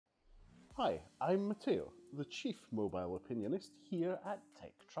Hi, I'm Matteo, the Chief Mobile Opinionist here at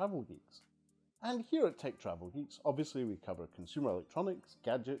Tech Travel Geeks. And here at Tech Travel Geeks, obviously we cover consumer electronics,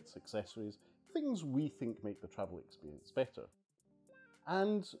 gadgets, accessories, things we think make the travel experience better.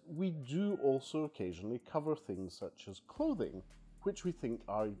 And we do also occasionally cover things such as clothing, which we think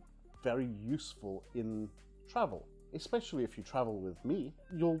are very useful in travel. Especially if you travel with me,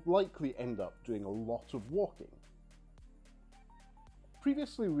 you'll likely end up doing a lot of walking.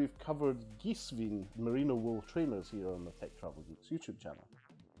 Previously, we've covered Geesveen merino wool trainers here on the Tech Travel Geeks YouTube channel.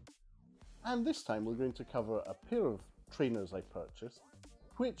 And this time we're going to cover a pair of trainers I purchased,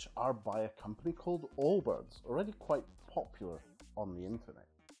 which are by a company called Allbirds, already quite popular on the internet.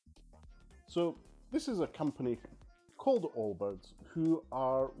 So this is a company called Allbirds who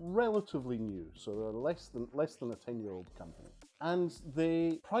are relatively new, so they're less than a 10-year-old company. And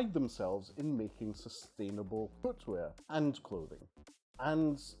they pride themselves in making sustainable footwear and clothing.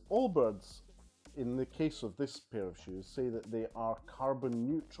 And Allbirds, in the case of this pair of shoes, say that they are carbon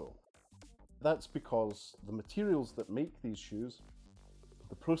neutral. That's because the materials that make these shoes,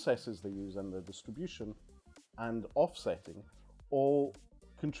 the processes they use and their distribution and offsetting all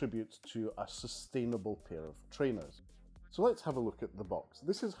contribute to a sustainable pair of trainers. So let's have a look at the box.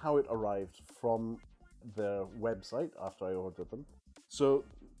 This is how it arrived from their website after I ordered them. So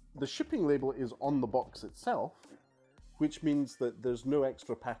the shipping label is on the box itself, which means that there's no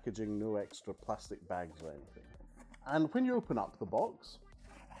extra packaging, no extra plastic bags or anything. And when you open up the box,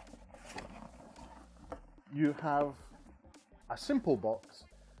 you have a simple box,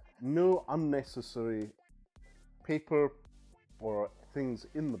 no unnecessary paper or things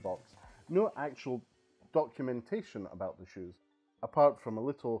in the box, no actual documentation about the shoes, apart from a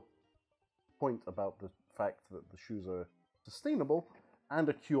little point about the fact that the shoes are sustainable and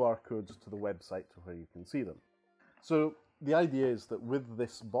a QR code to the website to where you can see them. So the idea is that with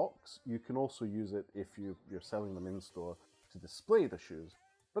this box, you can also use it if you're selling them in store to display the shoes.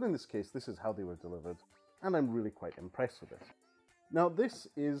 But in this case, this is how they were delivered, and I'm really quite impressed with this. Now, this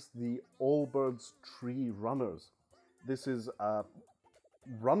is the Allbirds Tree Runners. This is a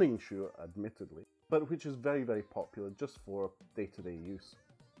running shoe, admittedly, but which is very, very popular just for day-to-day use.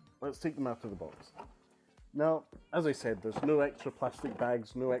 Let's take them out of the box. Now, as I said, there's no extra plastic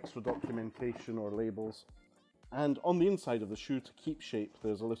bags, no extra documentation or labels. And on the inside of the shoe, to keep shape,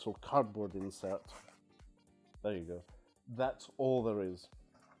 there's a little cardboard insert. There you go. That's all there is.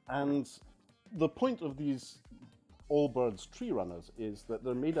 And the point of these Allbirds Tree Runners is that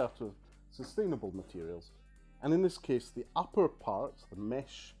they're made out of sustainable materials. And in this case, the upper part, the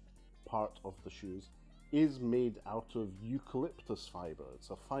mesh part of the shoes, is made out of eucalyptus fibre.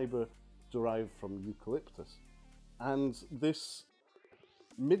 It's a fibre derived from eucalyptus. And this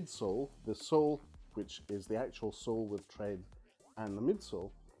midsole, the sole, which is the actual sole with tread, and the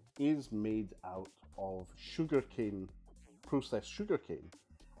midsole, is made out of sugarcane, processed sugarcane.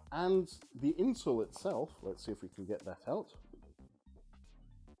 And the insole itself, let's see if we can get that out.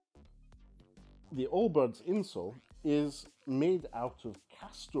 The Allbirds insole is made out of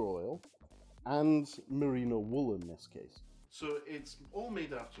castor oil and merino wool in this case. So it's all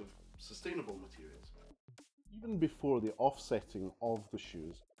made out of sustainable materials. Even before the offsetting of the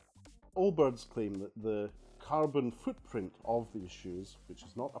shoes, Allbirds claim that the carbon footprint of these shoes, which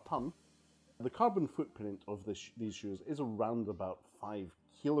is not a pun, the carbon footprint of these shoes is around about 5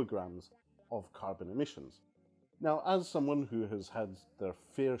 kilograms of carbon emissions. Now, as someone who has had their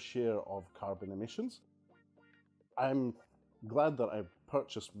fair share of carbon emissions, I'm glad that I've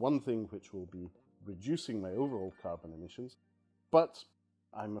purchased one thing which will be reducing my overall carbon emissions, but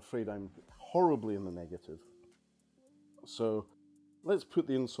I'm afraid I'm horribly in the negative. So let's put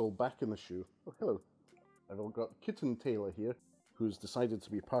the insole back in the shoe. Oh, hello. I've got Kitten Taylor here, who's decided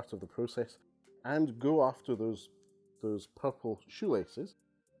to be part of the process and go after those purple shoelaces.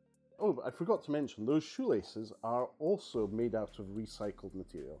 Oh, but I forgot to mention, those shoelaces are also made out of recycled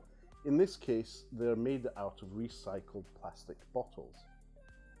material. In this case, they're made out of recycled plastic bottles.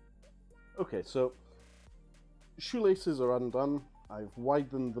 Okay, so shoelaces are undone. I've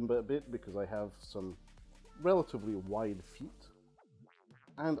widened them a bit because I have some relatively wide feet.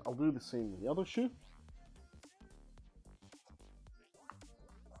 And I'll do the same with the other shoe.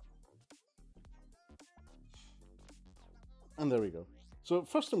 And there we go. So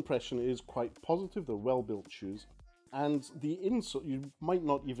first impression is quite positive. They're well-built shoes. And the insole, you might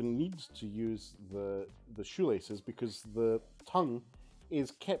not even need to use the shoelaces because the tongue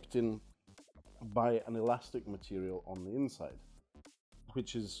is kept in by an elastic material on the inside,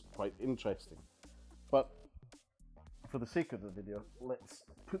 which is quite interesting. But for the sake of the video, let's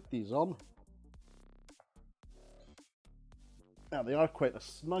put these on. Now they are quite a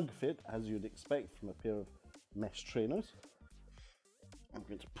snug fit, as you'd expect from a pair of mesh trainers. I'm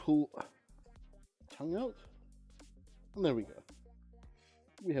going to pull the tongue out, and there we go.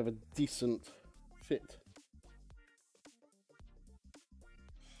 We have a decent fit.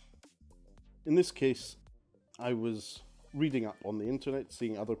 In this case, I was reading up on the internet,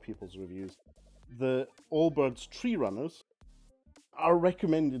 seeing other people's reviews. The Allbirds Tree Runners are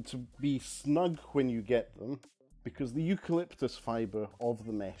recommended to be snug when you get them because the eucalyptus fibre of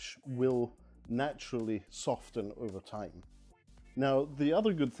the mesh will naturally soften over time. Now, the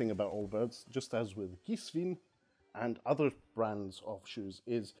other good thing about Allbirds, just as with Gisvin and other brands of shoes,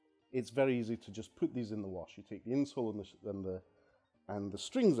 is it's very easy to just put these in the wash. You take the insole and the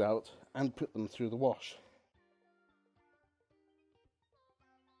strings out and put them through the wash.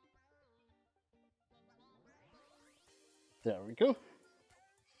 There we go.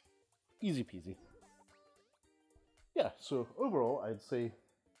 Easy peasy. Yeah, so overall I'd say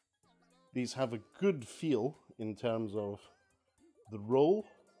these have a good feel in terms of the roll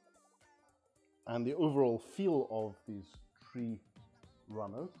and the overall feel of these tree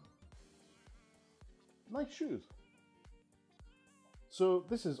runners. Nice shoes. So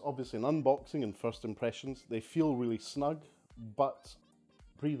this is obviously an unboxing and first impressions. They feel really snug, but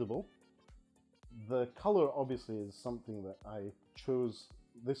breathable. The color obviously is something that I chose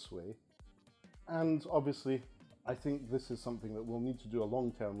this way. And obviously, I think this is something that we'll need to do a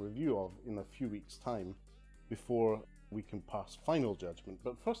long-term review of in a few weeks' time before we can pass final judgment.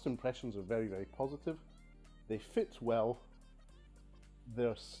 But first impressions are very, very positive. They fit well.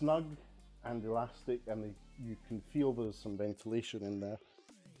 They're snug and elastic, and you can feel there's some ventilation in there.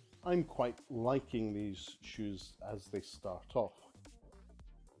 I'm quite liking these shoes as they start off.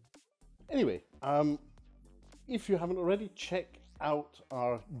 Anyway, if you haven't already, check out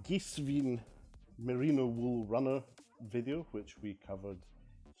our Gisvin merino wool runner video, which we covered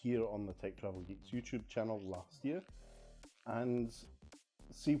here on the Tech Travel Geeks YouTube channel last year, and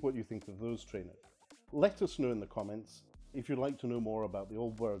see what you think of those trainers. Let us know in the comments if you'd like to know more about the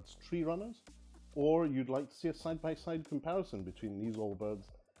Allbirds Tree Runners, or you'd like to see a side-by-side comparison between these Allbirds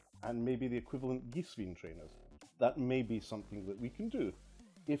and maybe the equivalent Gisvin trainers. That may be something that we can do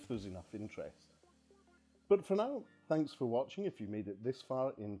if there's enough interest. But for now, thanks for watching if you made it this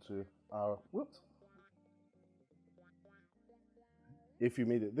far into our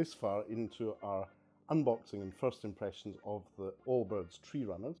unboxing and first impressions of the Allbirds Tree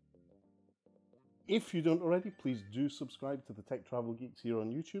Runners. If you don't already, please do subscribe to the Tech Travel Geeks here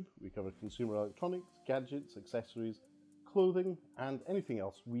on YouTube. We cover consumer electronics, gadgets, accessories, clothing, and anything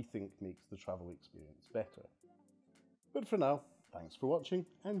else we think makes the travel experience better. But for now, thanks for watching,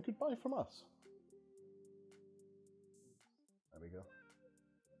 and goodbye from us. There we go.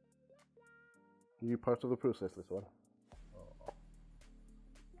 New part of the process, this one.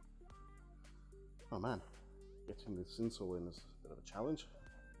 Oh man, getting this insole in is a bit of a challenge.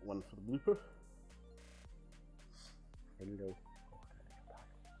 One for the blooper. Hello.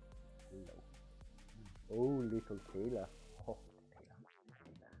 Hello. Oh, little Taylor. Oh.